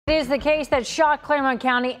It is the case that shocked Claremont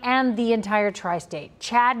County and the entire tri-state.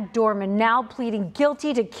 Chad Doerman now pleading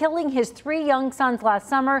guilty to killing his 3 young sons last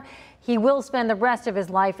summer. He will spend the rest of his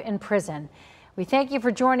life in prison. We thank you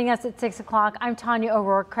for joining us at 6 o'clock. I'm Tanya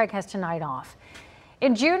O'Rourke. Craig has tonight off.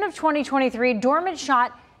 In June of 2023, Doerman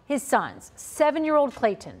shot his sons, 7-year-old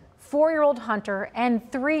Clayton, 4-year-old Hunter,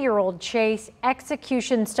 and 3-year-old Chase,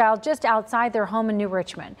 execution style, just outside their home in New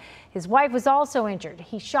Richmond. His wife was also injured.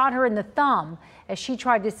 He shot her in the thumb as she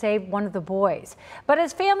tried to save one of the boys. But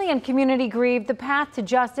as family and community grieved, the path to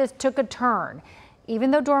justice took a turn.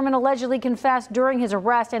 Even though Doerman allegedly confessed during his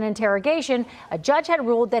arrest and interrogation, a judge had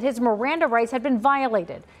ruled that his Miranda rights had been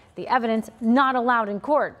violated. The evidence not allowed in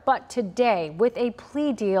court. But today, with a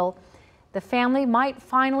plea deal, the family might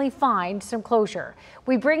finally find some closure.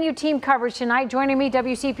 We bring you team coverage tonight. Joining me,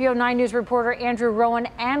 WCPO 9 News reporter Andrew Rowan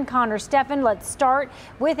and Connor Steffen. Let's start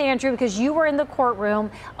with Andrew because you were in the courtroom,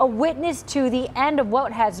 a witness to the end of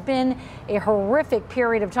what has been a horrific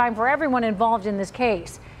period of time for everyone involved in this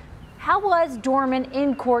case. How was Doerman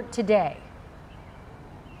in court today?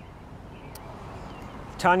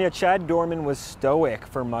 Tanya, Chad Doerman was stoic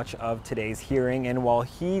for much of today's hearing, and while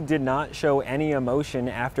he did not show any emotion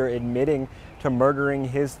after admitting to murdering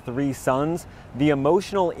his 3 sons, the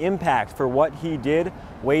emotional impact for what he did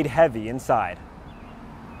weighed heavy inside.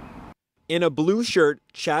 In a blue shirt,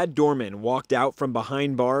 Chad Doerman walked out from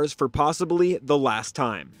behind bars for possibly the last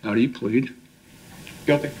time. How do you plead?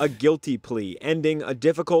 Guilty. A guilty plea, ending a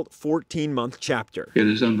difficult 14-month chapter. It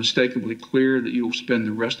is unmistakably clear that you will spend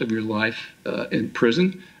the rest of your life in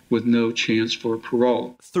prison with no chance for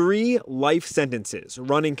parole. 3 life sentences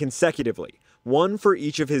running consecutively, 1 for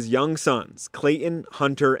each of his young sons, Clayton,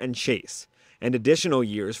 Hunter, and Chase, and additional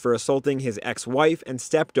years for assaulting his ex-wife and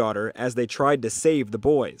stepdaughter as they tried to save the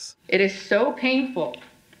boys. It is so painful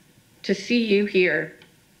to see you here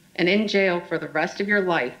and in jail for the rest of your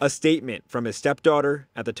life. A statement from his stepdaughter,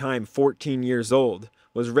 at the time 14 years old,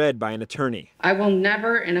 was read by an attorney. I will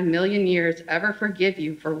never in a million years ever forgive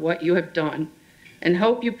you for what you have done and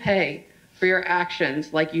hope you pay for your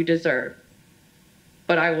actions like you deserve.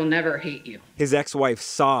 But I will never hate you. His ex-wife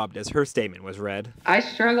sobbed as her statement was read. I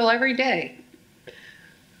struggle every day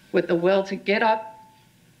with the will to get up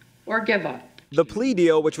or give up. The plea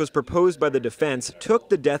deal, which was proposed by the defense, took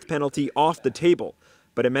the death penalty off the table,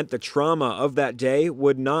 but it meant the trauma of that day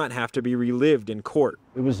would not have to be relived in court.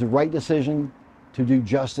 It was the right decision to do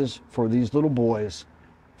justice for these little boys,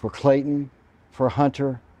 for Clayton, for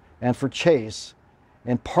Hunter, and for Chase.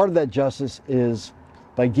 And part of that justice is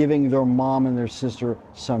by giving their mom and their sister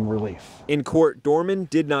some relief. In court, Doerman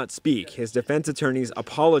did not speak. His defense attorneys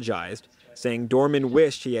apologized, saying Doerman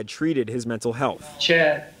wished he had treated his mental health.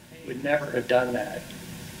 Chad would never have done that,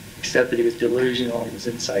 except that he was delusional. He was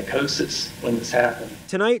in psychosis when this happened.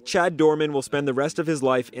 Tonight, Chad Doerman will spend the rest of his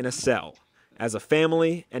life in a cell. As a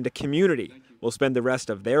family and a community will spend the rest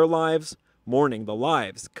of their lives mourning the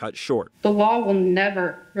lives cut short. The law will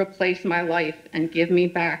never replace my life and give me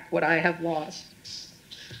back what I have lost.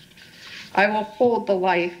 I will hold the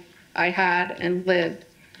life I had and lived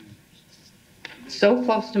so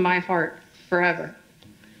close to my heart forever.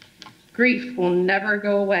 Grief will never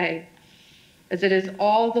go away, as it is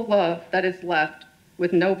all the love that is left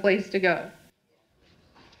with no place to go.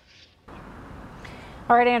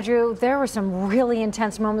 All right, Andrew, there were some really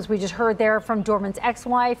intense moments we just heard there from Doerman's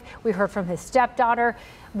ex-wife. We heard from his stepdaughter.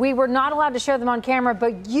 We were not allowed to show them on camera,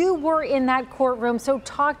 but you were in that courtroom. So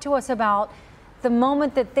talk to us about the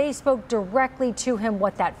moment that they spoke directly to him,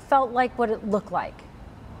 what that felt like, what it looked like.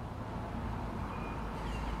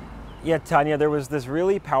 Yeah, Tanya, there was this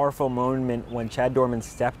really powerful moment when Chad Doerman's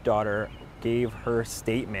stepdaughter gave her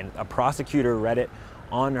statement. A prosecutor read it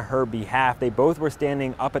on her behalf. They both were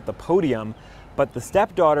standing up at the podium, but the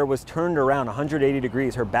stepdaughter was turned around 180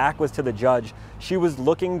 degrees. Her back was to the judge. She was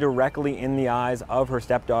looking directly in the eyes of her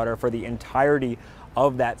stepdaughter for the entirety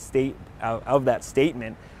of that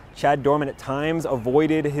statement. Chad Doerman at times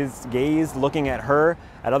avoided his gaze looking at her.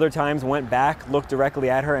 At other times went back, looked directly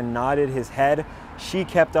at her and nodded his head. She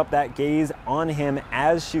kept up that gaze on him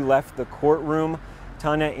as she left the courtroom.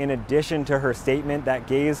 Tanya, in addition to her statement, that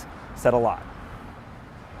gaze said a lot.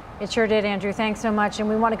 It sure did, Andrew. Thanks so much. And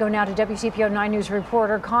we want to go now to WCPO 9 News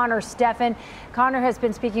reporter Connor Steffen. Connor has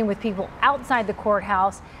been speaking with people outside the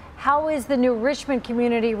courthouse. How is the New Richmond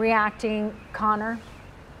community reacting, Connor?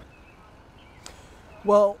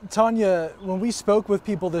 Well, Tanya, when we spoke with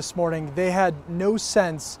people this morning, they had no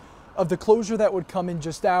sense of the closure that would come in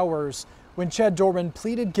just hours when Chad Doerman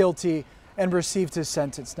pleaded guilty and received his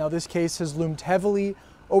sentence. Now, this case has loomed heavily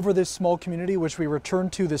over this small community, which we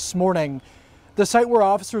returned to this morning. The site where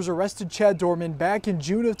officers arrested Chad Doerman back in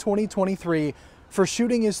June of 2023 for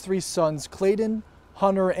shooting his 3 sons, Clayton,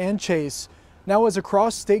 Hunter, and Chase, now has a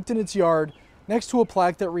cross staked in its yard next to a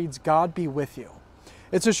plaque that reads, "God be with you."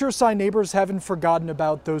 It's a sure sign neighbors haven't forgotten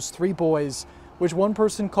about those 3 boys, which one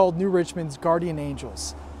person called New Richmond's guardian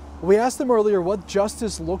angels. We asked them earlier what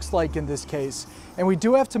justice looks like in this case, and we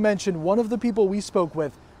do have to mention one of the people we spoke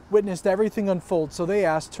with witnessed everything unfold, so they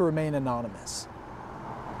asked to remain anonymous.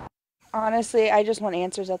 Honestly, I just want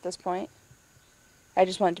answers at this point. I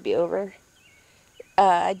just want it to be over.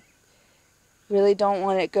 I really don't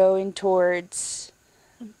want it going towards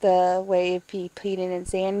the way of pleading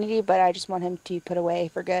insanity, but I just want him to put away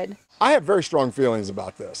for good. I have very strong feelings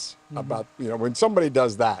about this, about, when somebody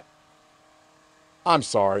does that, I'm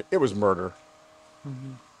sorry, it was murder.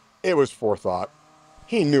 It was forethought.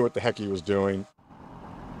 He knew what the heck he was doing.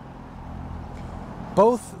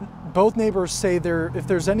 Both neighbors say if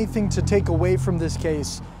there's anything to take away from this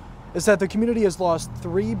case, is that the community has lost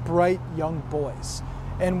 3 bright young boys.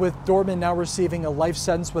 And with Doerman now receiving a life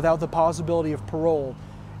sentence without the possibility of parole,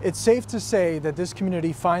 it's safe to say that this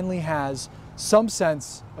community finally has some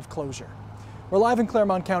sense of closure. We're live in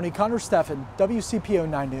Claremont County. Connor Steffen, WCPO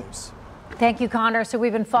 9 News. Thank you, Connor. So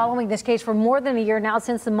we've been following this case for more than a year now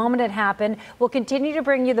since the moment it happened. We'll continue to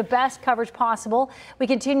bring you the best coverage possible. We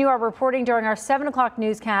continue our reporting during our 7 o'clock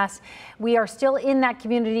newscast. We are still in that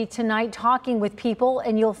community tonight talking with people,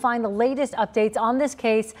 and you'll find the latest updates on this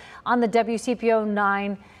case on the WCPO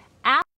 9 app.